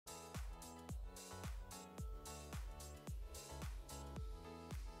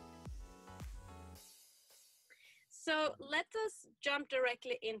So let us jump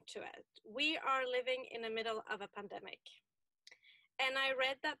directly into it. We are living in the middle of a pandemic. And I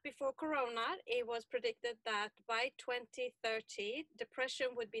read that before Corona, it was predicted that by 2030, depression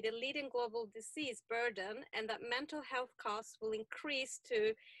would be the leading global disease burden and that mental health costs will increase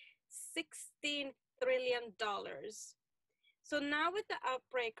to $16 trillion. So now with the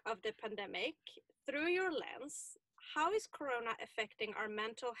outbreak of the pandemic, through your lens, how is Corona affecting our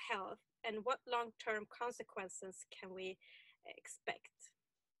mental health and what long-term consequences can we expect?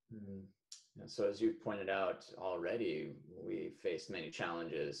 So as you pointed out already, we face many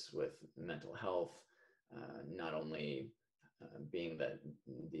challenges with mental health, not only being that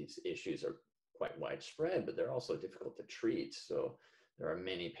these issues are quite widespread, but they're also difficult to treat. So there are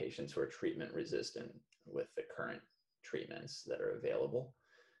many patients who are treatment resistant with the current treatments that are available.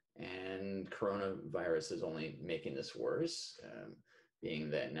 And coronavirus is only making this worse, being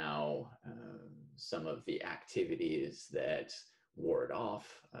that now some of the activities that ward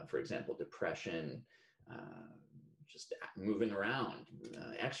off, for example, depression, just moving around,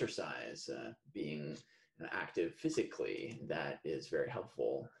 exercise, being active physically, that is very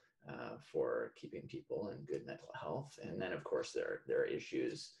helpful for keeping people in good mental health. And then, of course, there are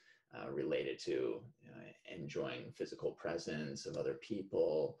issues related to enjoying physical presence of other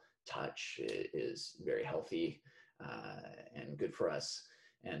people. Touch is very healthy and good for us.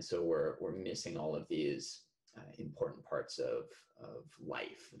 And so we're missing all of these important parts of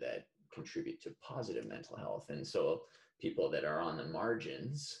life that contribute to positive mental health. And so people that are on the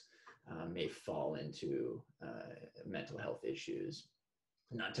margins may fall into mental health issues,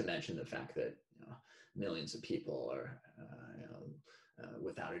 not to mention the fact that millions of people are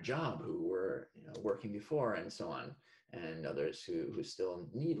without a job who were working before and so on, and others who still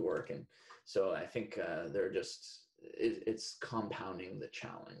need work. And so I think it's compounding the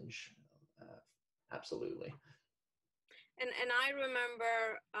challenge. Absolutely. And I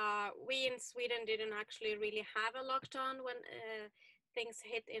remember we in Sweden didn't actually really have a lockdown when things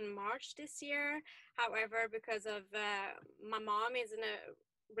hit in March this year. However, because of my mom is in a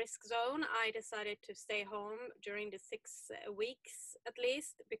risk zone, I decided to stay home during the 6 weeks at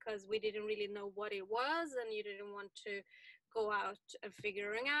least, because we didn't really know what it was and you didn't want to go out and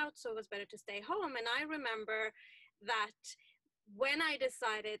figuring out. So it was better to stay home. And I remember that when I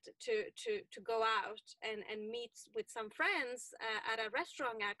decided to go out and meet with some friends at a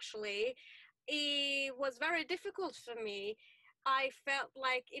restaurant, actually, it was very difficult for me. I felt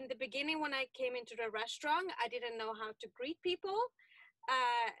like in the beginning when I came into the restaurant, I didn't know how to greet people.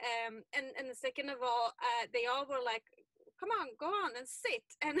 And second of all, they all were like, come on, go on and sit.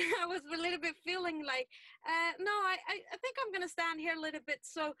 And I was a little bit feeling like, no, I think I'm going to stand here a little bit.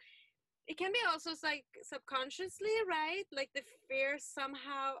 So it can be also like subconsciously, right? Like the fear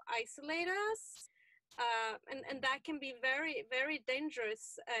somehow isolate us. And that can be very, very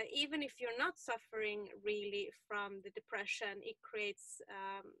dangerous. Even if you're not suffering really from the depression, it creates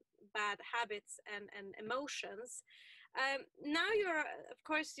bad habits and emotions. Now of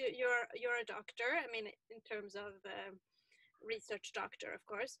course, you're a doctor. I mean, in terms of research doctor, of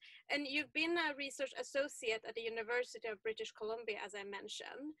course, and you've been a research associate at the University of British Columbia, as I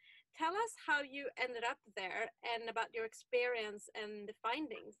mentioned. Tell us how you ended up there and about your experience and the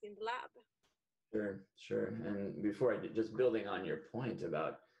findings in the lab. Sure. And before just building on your point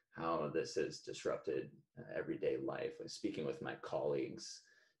about how this has disrupted everyday life, speaking with my colleagues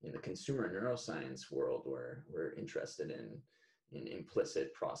in the consumer neuroscience world, where we're interested in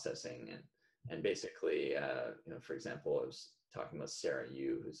implicit processing and basically, for example, I was talking with Sarah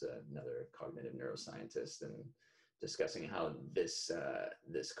Yu, who's another cognitive neuroscientist, and discussing how this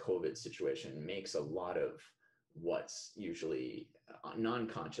COVID situation makes a lot of what's usually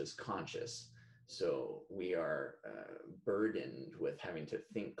non-conscious conscious. So we are burdened with having to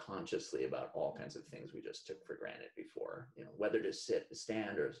think consciously about all kinds of things we just took for granted before. Whether to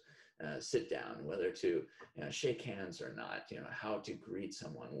stand or sit down, whether to shake hands or not. How to greet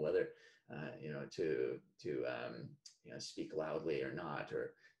someone, whether to speak loudly or not,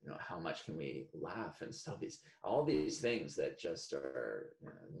 or how much can we laugh and stuff. All these things that just are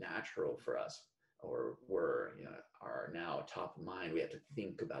natural for us, or are now top of mind. We have to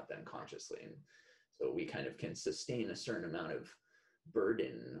think about them consciously. And so we kind of can sustain a certain amount of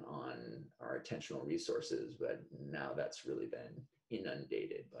burden on our attentional resources, but now that's really been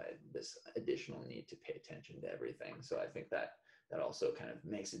inundated by this additional need to pay attention to everything. So I think that also kind of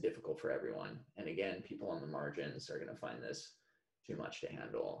makes it difficult for everyone. And again, people on the margins are going to find this too much to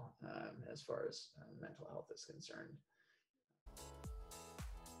handle as far as mental health is concerned.